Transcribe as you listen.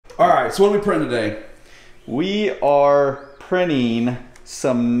All right, so what are we printing today? We are printing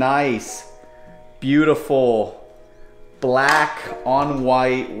some nice, beautiful, black on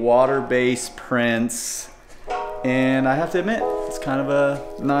white water-based prints. And I have to admit, it's kind of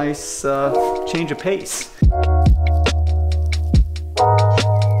a nice change of pace.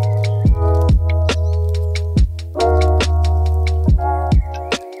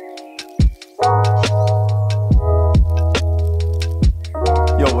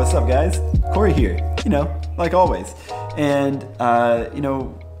 Yo, what's up guys? Corey here, like always. And I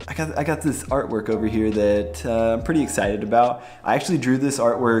got this artwork over here that I'm pretty excited about. I actually drew this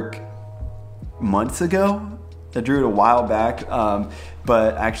artwork months ago. I drew it a while back,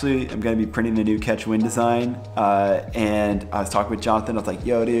 but actually I'm gonna be printing a new catch wind design. And I was talking with Jonathan, I was like,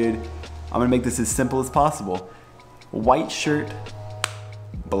 yo dude, I'm gonna make this as simple as possible. White shirt,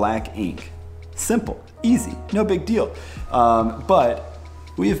 black ink. Simple, easy, no big deal. But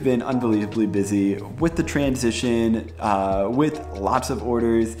we have been unbelievably busy with the transition, with lots of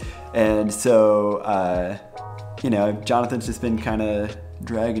orders, and so, Jonathan's just been kind of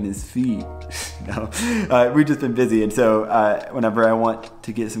dragging his feet. We've just been busy, and so whenever I want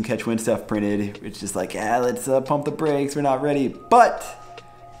to get some catch wind stuff printed, it's just like, let's pump the brakes, we're not ready. But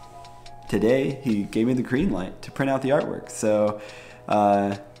today, he gave me the green light to print out the artwork, so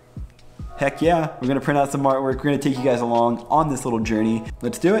heck yeah, we're gonna print out some artwork. We're gonna take you guys along on this little journey.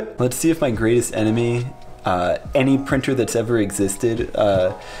 Let's do it. Let's see if my greatest enemy, any printer that's ever existed,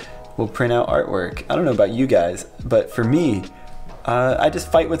 will print out artwork. I don't know about you guys, but for me, I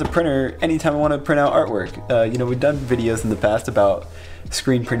just fight with a printer anytime I want to print out artwork. We've done videos in the past about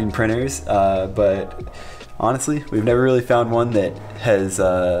screen printing printers, but honestly, we've never really found one that has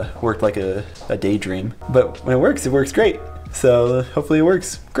worked like a daydream. But when it works great. So hopefully it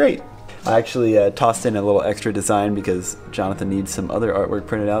works great. I actually tossed in a little extra design because Jonathan needs some other artwork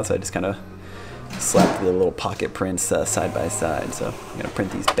printed out, so I just kind of slapped the little pocket prints side by side. So I'm gonna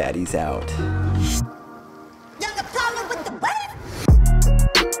print these baddies out.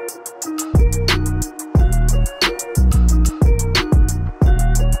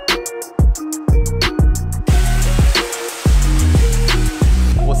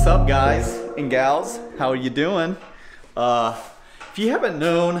 What's up guys and gals? How are you doing? If you haven't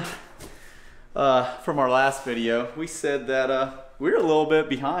known from our last video, we said that we're a little bit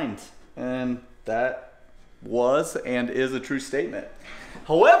behind, and that was and is a true statement.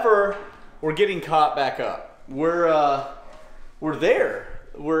 However, we're getting caught back up. We're there.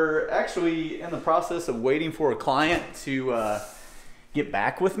 We're actually in the process of waiting for a client to get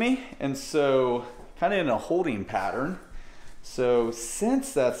back with me, and so kind of in a holding pattern. So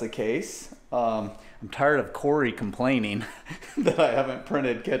since that's the case, I'm tired of Corey complaining that I haven't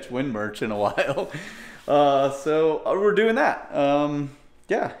printed catch wind merch in a while. So we're doing that.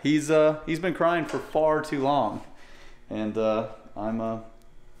 Yeah, he's been crying for far too long, and I'm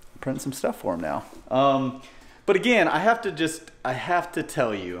printing some stuff for him now. But again, I have to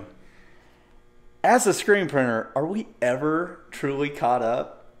tell you, as a screen printer, are we ever truly caught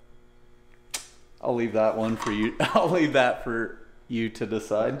up? I'll leave that one for you. I'll leave that for you to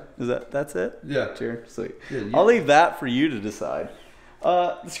decide. That's it? Yeah. Sure. Sweet. Yeah, I'll leave that for you to decide.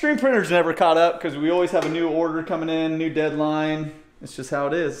 The screen printer's never caught up because we always have a new order coming in, new deadline. It's just how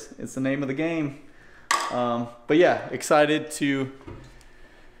it is. It's the name of the game. But yeah, excited to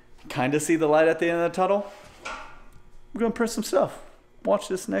kind of see the light at the end of the tunnel. We're gonna print some stuff. Watch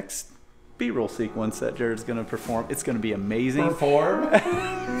this next B-roll sequence that Jared's gonna perform. It's gonna be amazing. Perform?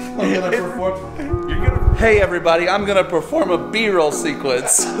 I'm gonna perform. You're gonna. Hey everybody, I'm gonna perform a B-roll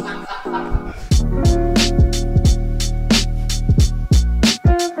sequence.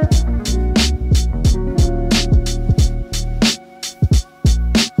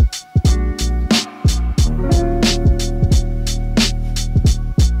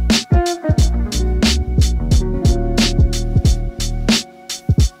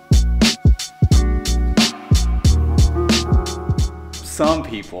 Some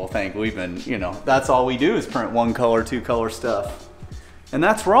people think we've been, that's all we do is print one color, two color stuff. And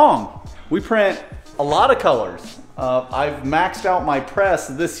that's wrong. We print a lot of colors. I've maxed out my press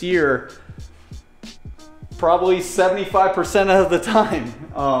this year probably 75% of the time.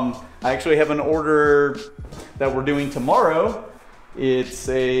 I actually have an order that we're doing tomorrow. It's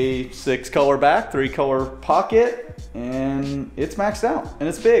a 6 color back, 3 color pocket, and it's maxed out, and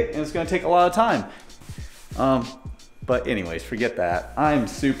it's big, and it's gonna take a lot of time. But anyways, forget that. I'm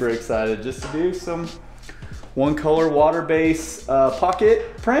super excited just to do some one color water-based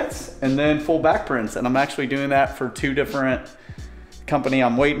pocket prints and then full back prints. And I'm actually doing that for 2 different company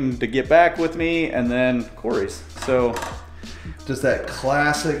I'm waiting to get back with me, and then Corey's. So Just that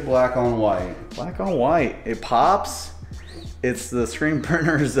classic black on white. Black on white. It pops. It's the screen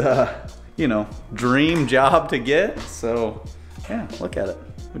printer's, you know, dream job to get. So, yeah, look at it.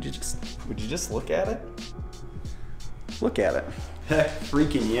 Would you just look at it? Look at it. Heck,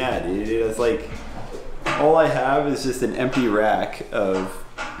 freaking yeah, dude. It's like, all I have is just an empty rack of,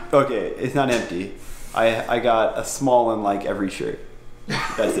 okay, it's not empty. I got a small in like every shirt.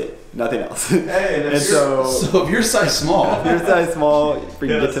 That's it. Nothing else. Hey, and so if you're size small, if you're size small, we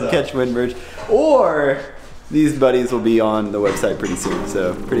can get some Catchwind merch. Or these buddies will be on the website pretty soon.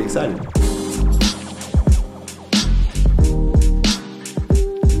 So pretty excited.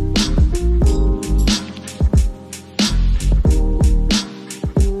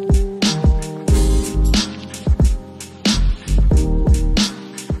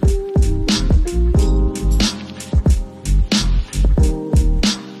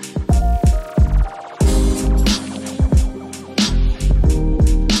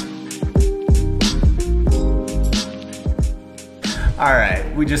 All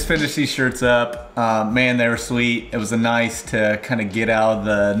right, we just finished these shirts up. Man, they were sweet. It was nice to kind of get out of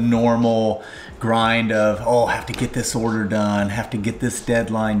the normal grind of, oh, have to get this order done, have to get this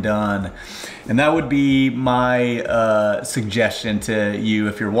deadline done. And that would be my suggestion to you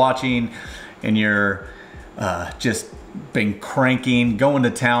if you're watching and you're just been cranking, going to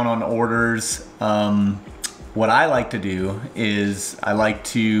town on orders. What I like to do is I like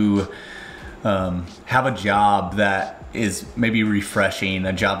to have a job that is maybe refreshing,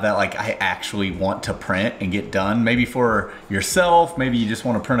 a job that like I actually want to print and get done. Maybe for yourself, maybe you just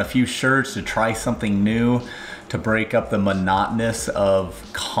want to print a few shirts to try something new, to break up the monotonous of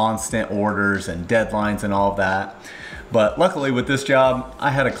constant orders and deadlines and all of that. But luckily with this job,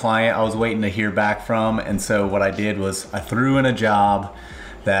 I had a client I was waiting to hear back from, and so what I did was I threw in a job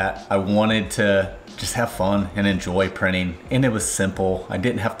that I wanted to just have fun and enjoy printing, and it was simple. I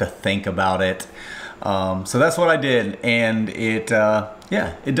didn't have to think about it. So that's what I did, and it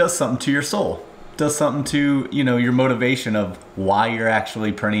yeah, it does something to your soul. It does something to, you know, your motivation of why you're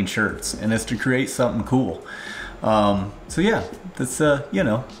actually printing shirts, and it's to create something cool. So yeah, that's you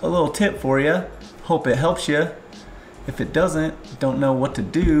know, a little tip for you. Hope it helps you. If it doesn't, don't know what to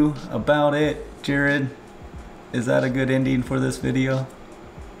do about it. Jared, is that a good ending for this video?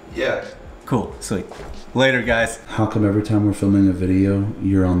 yeah. Cool, sweet. Later, guys. How come every time we're filming a video,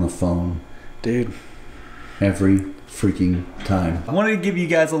 you're on the phone? Dude. Every freaking time. I wanted to give you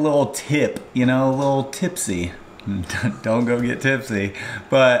guys a little tip, you know, a little tipsy. Don't go get tipsy,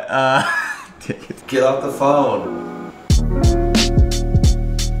 but Get off the phone.